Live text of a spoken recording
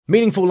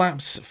Meaningful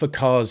laps for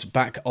cars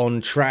back on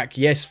track.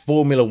 Yes,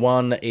 Formula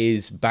One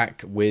is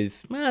back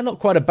with, not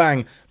quite a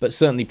bang, but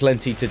certainly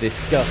plenty to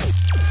discuss.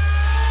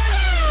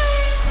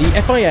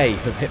 The FIA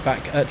have hit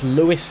back at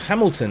Lewis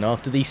Hamilton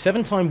after the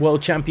 7-time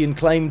world champion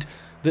claimed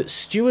that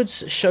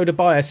stewards showed a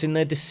bias in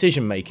their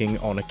decision-making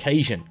on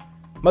occasion.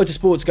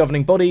 Motorsport's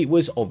governing body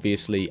was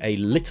obviously a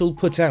little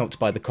put out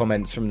by the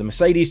comments from the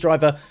Mercedes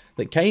driver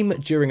that came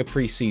during a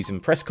pre-season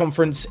press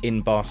conference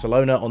in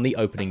Barcelona on the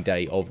opening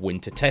day of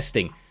winter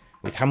testing,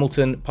 with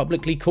Hamilton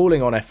publicly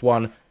calling on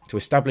F1 to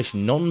establish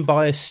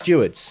non-biased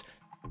stewards.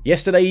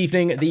 Yesterday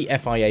evening, the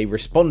FIA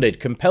responded,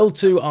 compelled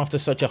to after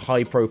such a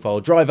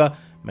high-profile driver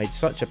made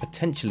such a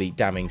potentially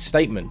damning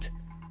statement.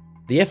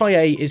 The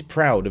FIA is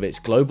proud of its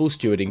global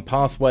stewarding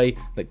pathway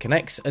that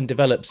connects and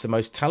develops the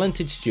most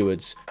talented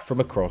stewards from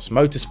across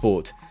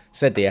motorsport,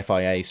 said the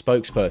FIA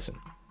spokesperson.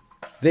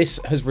 This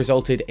has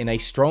resulted in a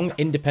strong,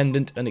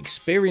 independent and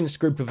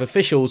experienced group of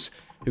officials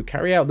who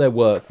carry out their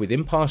work with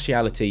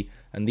impartiality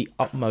and the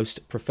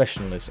utmost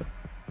professionalism.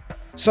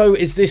 So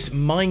is this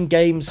mind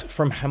games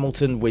from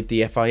Hamilton with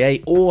the FIA,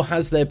 or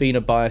has there been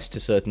a bias to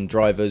certain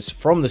drivers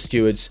from the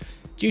stewards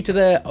due to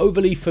their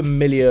overly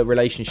familiar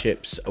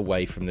relationships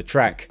away from the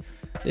track?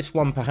 This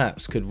one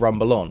perhaps could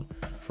rumble on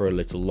for a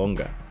little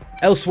longer.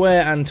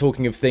 Elsewhere, and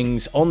talking of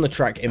things on the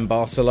track in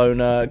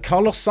Barcelona,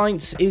 Carlos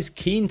Sainz is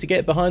keen to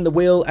get behind the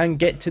wheel and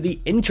get to the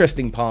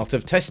interesting part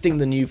of testing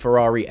the new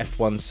Ferrari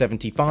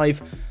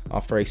F175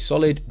 after a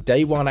solid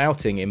day one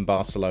outing in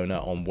Barcelona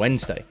on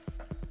Wednesday.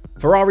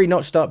 Ferrari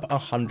notched up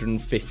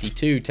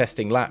 152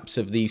 testing laps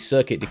of the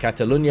Circuit de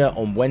Catalunya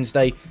on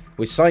Wednesday,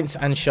 with Sainz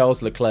and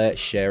Charles Leclerc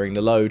sharing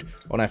the load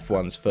on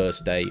F1's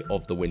first day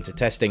of the winter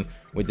testing,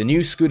 with the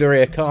new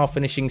Scuderia car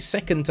finishing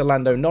second to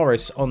Lando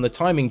Norris on the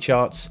timing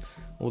charts,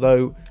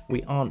 although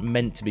we aren't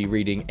meant to be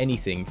reading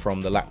anything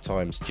from the lap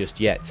times just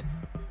yet.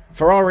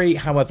 Ferrari,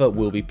 however,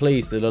 will be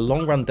pleased that a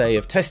long run day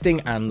of testing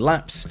and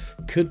laps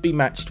could be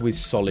matched with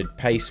solid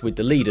pace with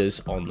the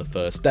leaders on the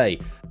first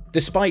day.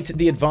 Despite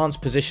the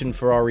advanced position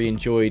Ferrari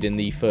enjoyed in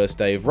the first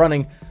day of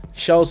running,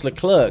 Charles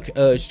Leclerc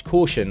urged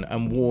caution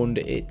and warned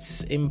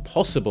it's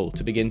impossible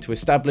to begin to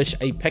establish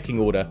a pecking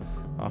order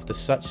after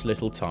such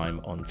little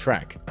time on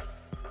track.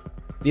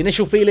 The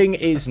initial feeling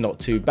is not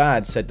too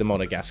bad, said the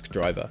Monegasque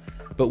driver,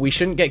 but we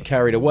shouldn't get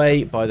carried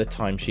away by the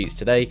timesheets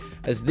today,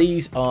 as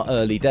these are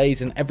early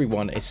days and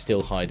everyone is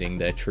still hiding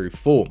their true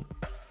form.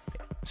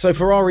 So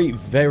Ferrari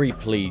very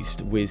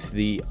pleased with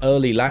the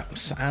early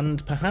laps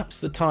and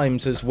perhaps the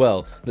times as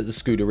well that the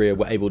Scuderia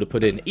were able to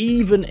put in,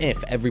 even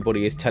if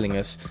everybody is telling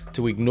us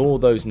to ignore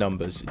those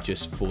numbers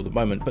just for the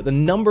moment. But the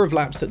number of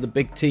laps that the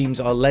big teams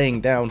are laying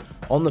down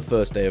on the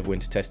first day of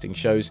winter testing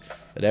shows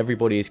that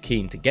everybody is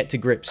keen to get to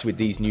grips with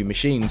these new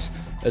machines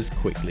as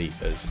quickly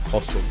as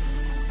possible.